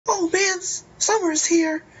months, summer's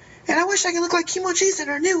here, and I wish I could look like Kimochi's in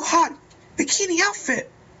her new hot bikini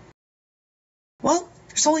outfit. Well,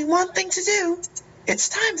 there's only one thing to do. It's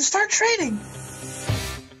time to start training.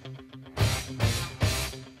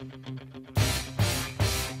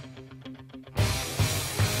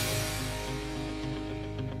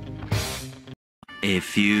 A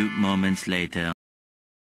few moments later.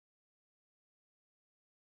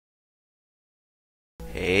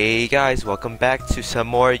 Hey guys, welcome back to some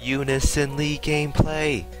more Unison League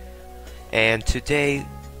gameplay. And today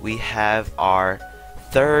we have our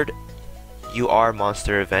third UR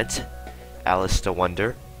monster event, Alice the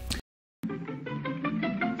Wonder.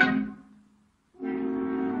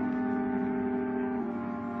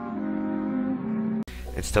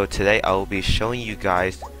 And so today I will be showing you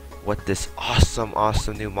guys what this awesome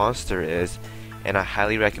new monster is, and I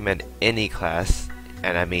highly recommend any class,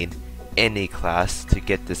 and I mean any class, to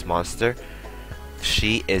get this monster.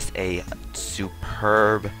 She is a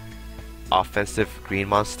superb offensive green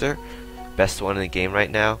monster, best one in the game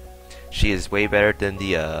right now. She is way better than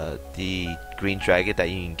the green dragon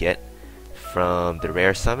that you can get from the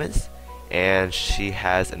rare summons, and she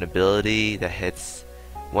has an ability that hits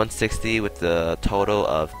 160 with a total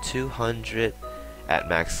of 200 at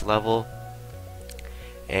max level,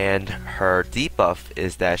 and her debuff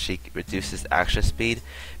is that she reduces action speed,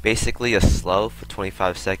 basically a slow for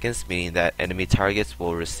 25 seconds, meaning that enemy targets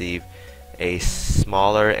will receive a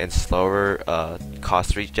smaller and slower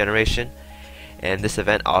cost regeneration. And this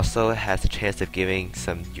event also has a chance of giving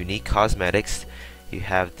some unique cosmetics. You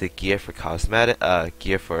have the gear for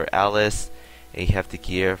gear for Alice, and you have the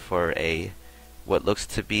gear for what looks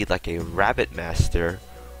to be like a rabbit master,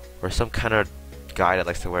 or some kind of guy that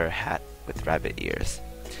likes to wear a hat with rabbit ears.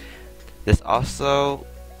 This also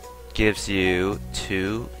gives you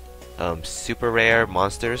two super rare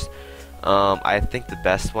monsters. I think the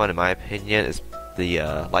best one, in my opinion, is the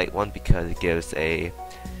light one, because it gives a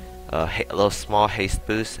little small haste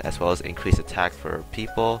boost as well as increased attack for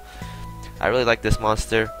people. I really like this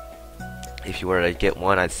monster. If you were to get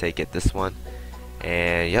one, I'd say get this one.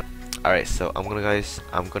 And yep. Alright, so I'm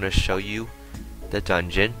gonna show you the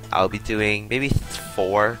dungeon. I'll be doing maybe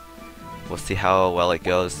 4. We'll see how well it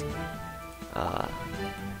goes. I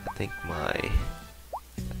think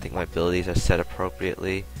my abilities are set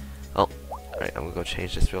appropriately. Oh, alright, I'm gonna go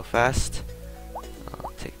change this real fast.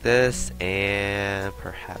 I'll take this, and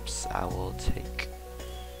perhaps I will take...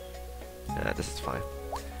 this is fine.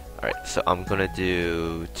 Alright, so I'm gonna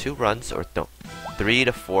do 2 runs, or no, 3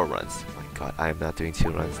 to 4 runs. Oh my god, I am not doing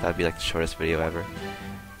 2 runs. That'd be like the shortest video ever.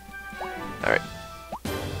 Alright.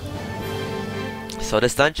 So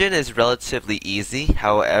this dungeon is relatively easy.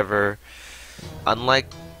 However, unlike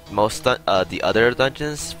most the other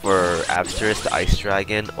dungeons for Absterus the Ice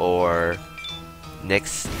Dragon, or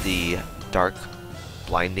Nyx the Dark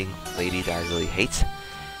Blinding Lady that I really hate,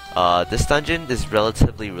 this dungeon is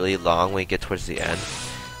relatively really long when you get towards the end.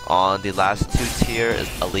 On the last 2 tiers,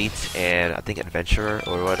 Elite and I think Adventurer,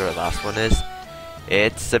 or whatever the last one is,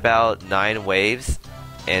 it's about 9 waves,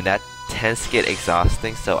 and that tends to get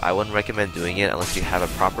exhausting, so I wouldn't recommend doing it unless you have a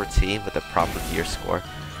proper team with a proper gear score.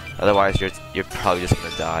 Otherwise, you're probably just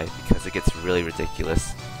gonna die, because it gets really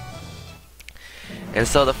ridiculous. And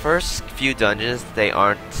so the first few dungeons, they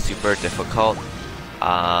aren't super difficult.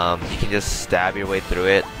 You can just stab your way through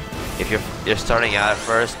it. If you're starting out at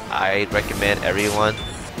first, I'd recommend everyone.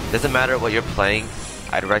 Doesn't matter what you're playing.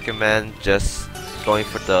 I'd recommend just going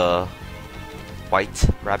for the white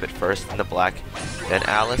rabbit first, then the black, then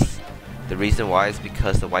Alice. The reason why is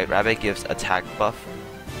because the white rabbit gives attack buff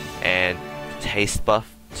and haste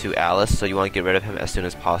buff to Alice, so you want to get rid of him as soon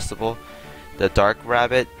as possible. The dark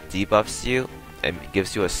rabbit debuffs you and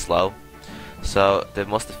gives you a slow. So the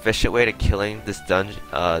most efficient way to killing this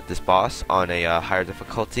this boss on a higher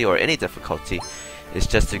difficulty, or any difficulty, is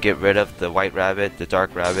just to get rid of the white rabbit, the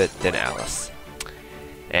dark rabbit, then Alice.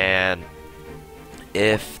 And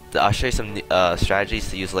I'll show you some strategies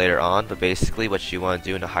to use later on, but basically what you want to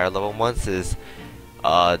do in the higher level ones is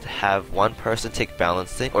have one person take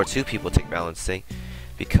balancing, or 2 people take balancing,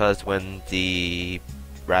 because when the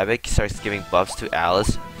rabbit starts giving buffs to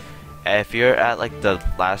Alice, if you're at like the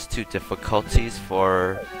last 2 difficulties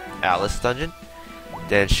for Alice dungeon,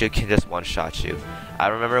 then she can just one-shot you. I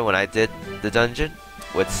remember when I did the dungeon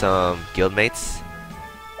with some guildmates,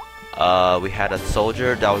 we had a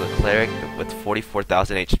soldier that was a cleric with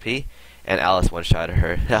 44,000 HP, and Alice one-shotted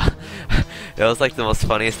her. It was like the most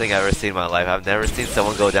funniest thing I've ever seen in my life. I've never seen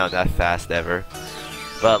someone go down that fast ever.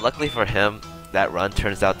 But luckily for him, that run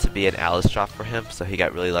turns out to be an Alice drop for him, so he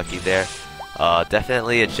got really lucky there.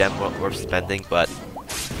 Definitely a gem worth spending, but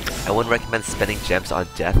I wouldn't recommend spending gems on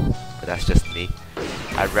death but that's just me.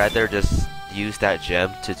 I'd rather just use that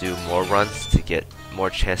gem to do more runs to get more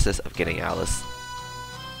chances of getting Alice.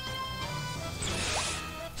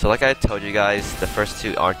 So like I told you guys, the first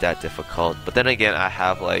two aren't that difficult, but then again I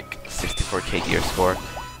have like 64k gear score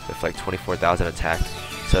with like 24,000 attack,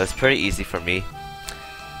 so it's pretty easy for me.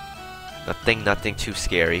 Nothing too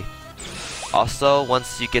scary. Also,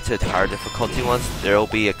 once you get to the higher difficulty ones, there will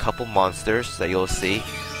be a couple monsters that you'll see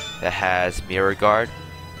that has mirror guard,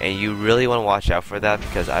 and you really want to watch out for that,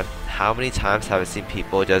 because how many times have I seen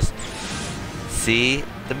people just see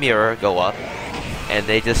the mirror go up and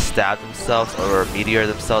they just stab themselves or meteor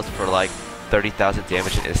themselves for like 30,000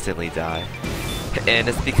 damage and instantly die. And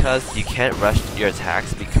it's because you can't rush your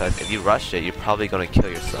attacks, because if you rush it, you're probably going to kill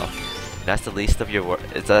yourself. And that's the least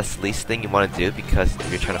thing you want to do, because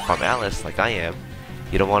if you're trying to farm Alice like I am,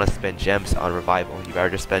 you don't want to spend gems on revival. You'd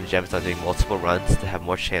rather spend gems on doing multiple runs to have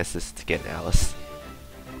more chances to get an Alice.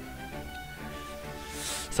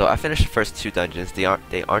 So I finished the first two dungeons. They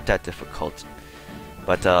aren't that difficult,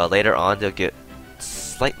 but later on they'll get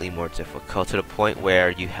slightly more difficult, to the point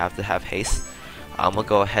where you have to have haste. I'm gonna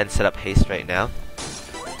go ahead and set up haste right now.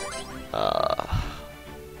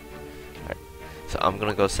 Right. So I'm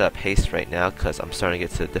gonna go set up haste right now because I'm starting to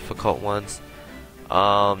get to the difficult ones.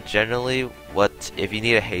 Generally, if you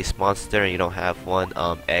need a haste monster and you don't have one,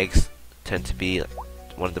 eggs tend to be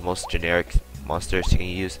one of the most generic monsters you can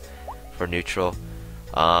use for neutral.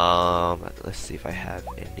 Let's see if I have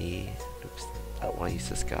any. Oops, I don't want to use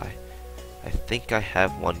this guy. I think I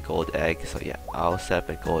have one gold egg, so yeah, I'll set up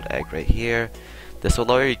a gold egg right here. This will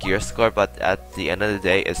lower your gear score, but at the end of the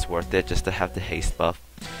day, it's worth it just to have the haste buff.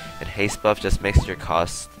 And haste buff just makes your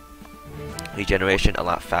cost regeneration a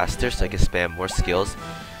lot faster, so you can spam more skills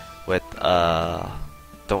with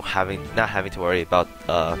not having to worry about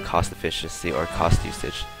cost efficiency or cost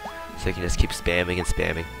usage. So you can just keep spamming and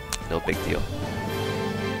spamming, no big deal.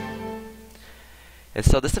 And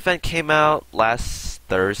so this event came out last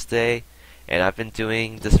Thursday, and I've been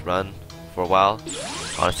doing this run for a while.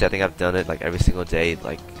 Honestly, I think I've done it like every single day,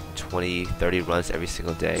 like 20, 30 runs every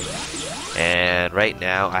single day. And right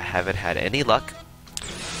now I haven't had any luck,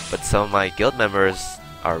 but some of my guild members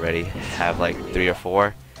already have like 3 or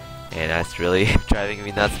 4, and that's really driving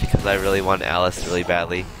me nuts, because I really want Alice really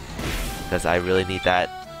badly, because I really need that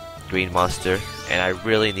green monster, and I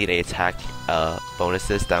really need a attack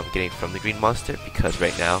bonuses that I'm getting from the green monster, because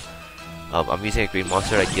right now I'm using a green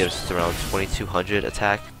monster that gives around 2200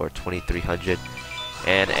 attack or 2300,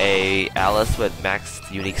 and a Alice with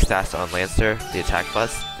maxed unique stats on Lancer, the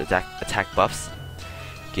attack buffs,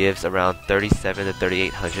 gives around 37 to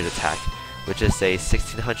 3800 attack, which is a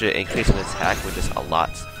 1600 increase in attack, which is a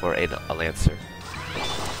lot for a Lancer.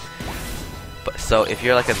 But so if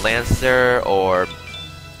you're like a Lancer or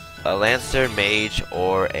a Lancer, Mage,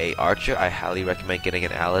 or a Archer, I highly recommend getting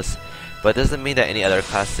an Alice. But it doesn't mean that any other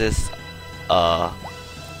classes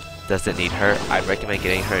doesn't need her. I recommend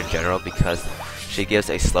getting her in general, because she gives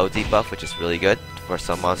a slow debuff, which is really good for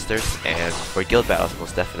some monsters, and for guild battles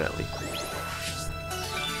most definitely.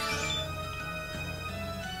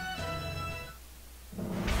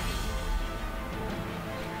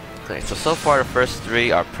 Okay, so far the first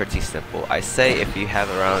 3 are pretty simple. I say if you have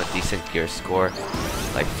around a decent gear score,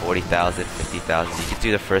 like 40,000, 50,000, you can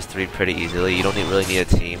do the first 3 pretty easily. You don't really need a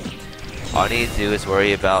team. All you need to do is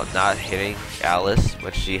worry about not hitting Alice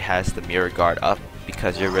when she has the mirror guard up,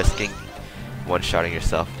 because you're risking one-shotting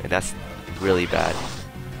yourself, and that's really bad.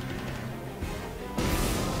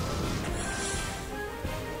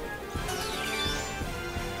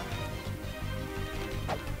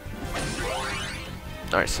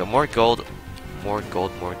 Alright, so more gold.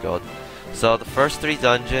 So the first 3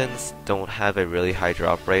 dungeons don't have a really high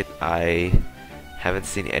drop rate. I haven't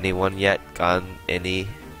seen anyone yet gotten any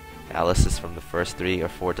Alice's from the first 3 or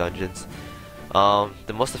 4 dungeons.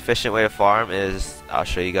 The most efficient way to farm is, I'll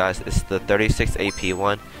show you guys, it's the 36 AP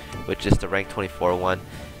one, which is the rank 24 one.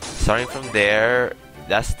 Starting from there,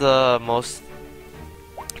 that's the most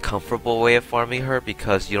comfortable way of farming her,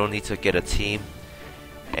 because you don't need to get a team,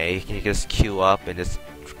 and you can just queue up and just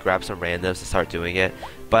grab some randoms and start doing it.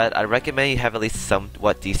 But I recommend you have at least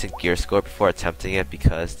somewhat decent gear score before attempting it,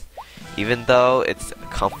 because even though it's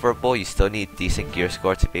comfortable, you still need decent gear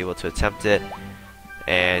score to be able to attempt it,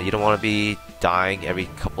 and you don't want to be dying every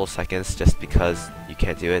couple seconds just because you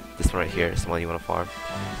can't do it. This one right here is the one you want to farm.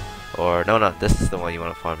 Or no, this is the one you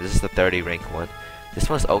want to farm. This is the 30 rank one. This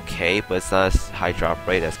one's okay, but it's not as high drop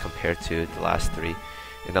rate as compared to the last 3.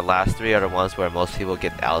 And the last 3 are the ones where most people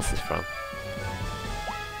get Alice's from.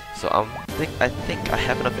 So I think I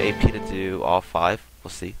have enough AP to do all 5.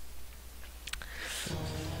 We'll see.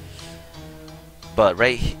 But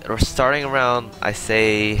or starting around, I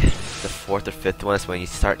say the 4th or 5th one is when you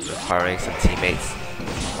start requiring some teammates.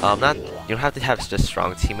 Not you don't have to have just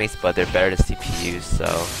strong teammates, but they're better than CPUs. So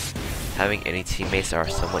having any teammates are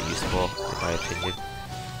somewhat useful, in my opinion.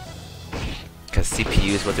 Because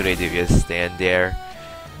CPUs, what do? You just stand there.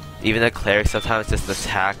 Even the cleric sometimes just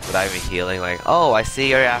attack without even healing. Like, oh, I see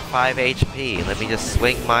you're at 5 HP. Let me just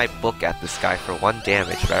swing my book at this guy for 1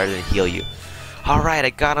 damage rather than heal you. Alright, I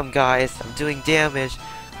got him, guys. I'm doing damage.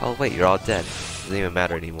 Oh wait, you're all dead. Doesn't even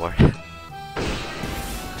matter anymore.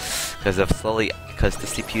 Because the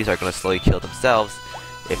CPUs are gonna slowly kill themselves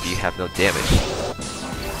if you have no damage.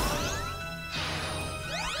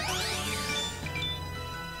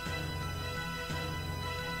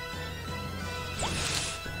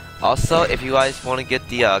 Also, if you guys want to get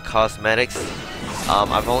the cosmetics,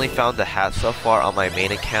 I've only found the hat so far on my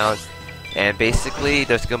main account. And basically,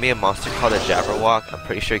 there's gonna be a monster called a Jabberwock. I'm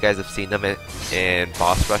pretty sure you guys have seen them in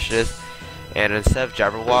boss rushes. And instead of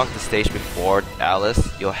Jabberwock, the stage before Alice,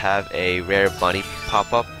 you'll have a rare bunny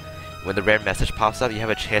pop up. When the rare message pops up, you have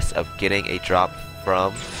a chance of getting a drop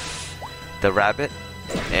from the rabbit.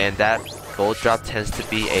 And that gold drop tends to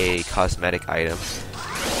be a cosmetic item.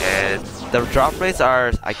 And the drop rates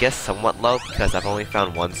are, I guess, somewhat low because I've only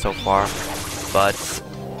found 1 so far. But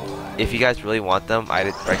if you guys really want them,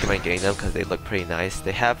 I'd recommend getting them because they look pretty nice.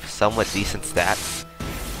 They have somewhat decent stats,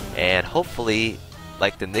 and hopefully,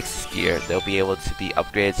 like the Nyx's gear, they'll be able to be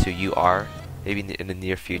upgraded to UR, maybe in the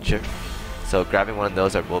near future. So grabbing one of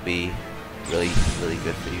those will be really, really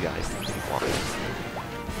good for you guys if you want.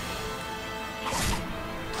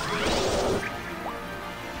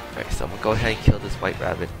 Alright, so I'm gonna go ahead and kill this white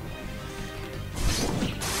rabbit.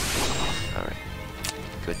 Alright,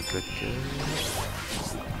 good.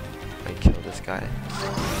 I kill this guy.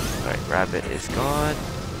 Alright, rabbit is gone.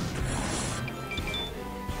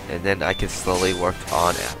 And then I can slowly work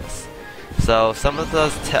on Alice. So some of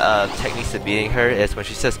those techniques of beating her is when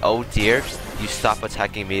she says "oh dear," you stop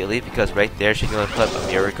attacking immediately because right there she's gonna put a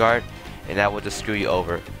mirror guard, and that will just screw you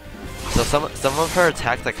over. So some of her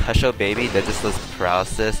attacks, like Husho Baby, they're just this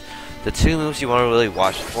paralysis. The 2 moves you want to really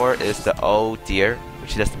watch for is the "oh dear,"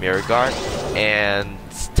 which she does the mirror guard, and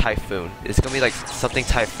Typhoon. It's gonna be like something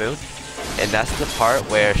Typhoon, and that's the part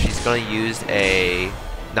where she's gonna use a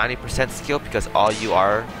 90% skill because all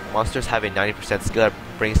UR monsters have a 90% skill that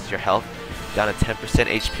brings your health down to 10%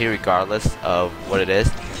 HP regardless of what it is.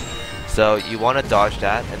 So you want to dodge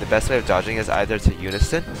that, and the best way of dodging is either to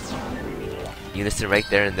Unison right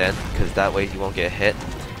there and then, because that way you won't get hit.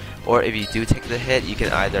 Or if you do take the hit, you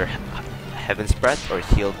can either Heaven's Breath or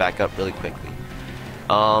heal back up really quickly.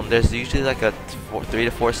 There's usually like a 3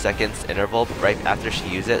 to 4 seconds interval right after she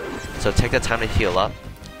uses it, so take the time to heal up,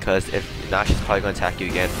 because if not, she's probably going to attack you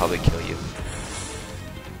again, probably kill you.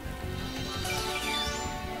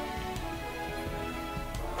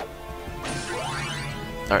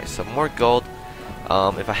 Alright, so more gold.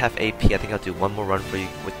 If I have AP, I think I'll do 1 more run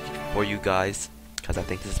for you guys, because I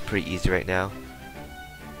think this is pretty easy right now.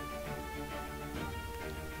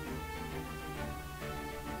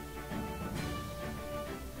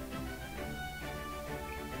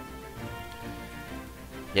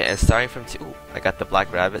 Yeah, and starting from ooh, I got the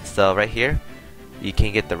black rabbit. So right here, you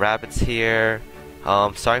can get the rabbits here.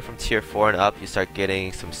 Starting from tier 4 and up, you start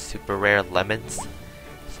getting some super rare lemons.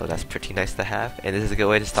 So that's pretty nice to have, and this is a good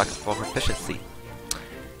way to stock up for proficiency.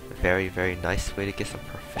 A very, very nice way to get some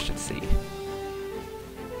proficiency.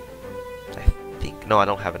 I think no, I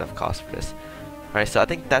don't have enough cost for this. Alright, so I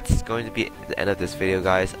think that's going to be the end of this video,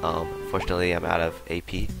 guys. Unfortunately, I'm out of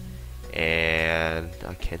AP, and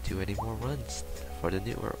I can't do any more runs for the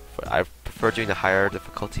newer. I prefer doing the higher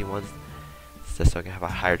difficulty ones, just so I can have a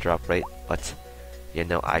higher drop rate. But you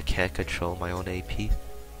know, I can't control my own AP,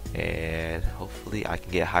 and hopefully I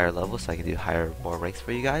can get higher levels so I can do more ranks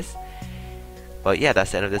for you guys. But yeah,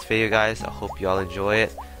 that's the end of this video, guys. I hope you all enjoy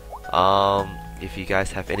it. If you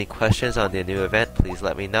guys have any questions on the new event, please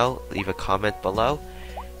let me know. Leave a comment below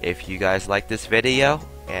if you guys like this video,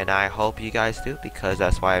 and I hope you guys do, because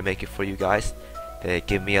that's why I make it for you guys. Then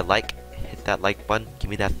give me a like, hit that like button, give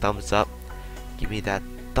me that thumbs up, give me that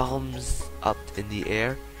thumbs up in the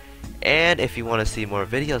air. And if you want to see more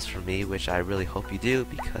videos from me, which I really hope you do,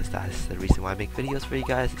 because that's the reason why I make videos for you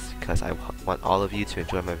guys, is because I want all of you to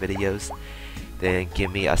enjoy my videos, then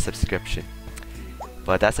give me a subscription.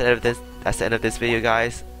 But that's the end of this. That's the end of this video,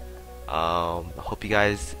 guys. I hope you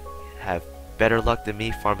guys have better luck than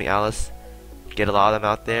me farming Alice. Get a lot of them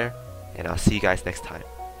out there, and I'll see you guys next time.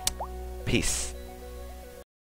 Peace.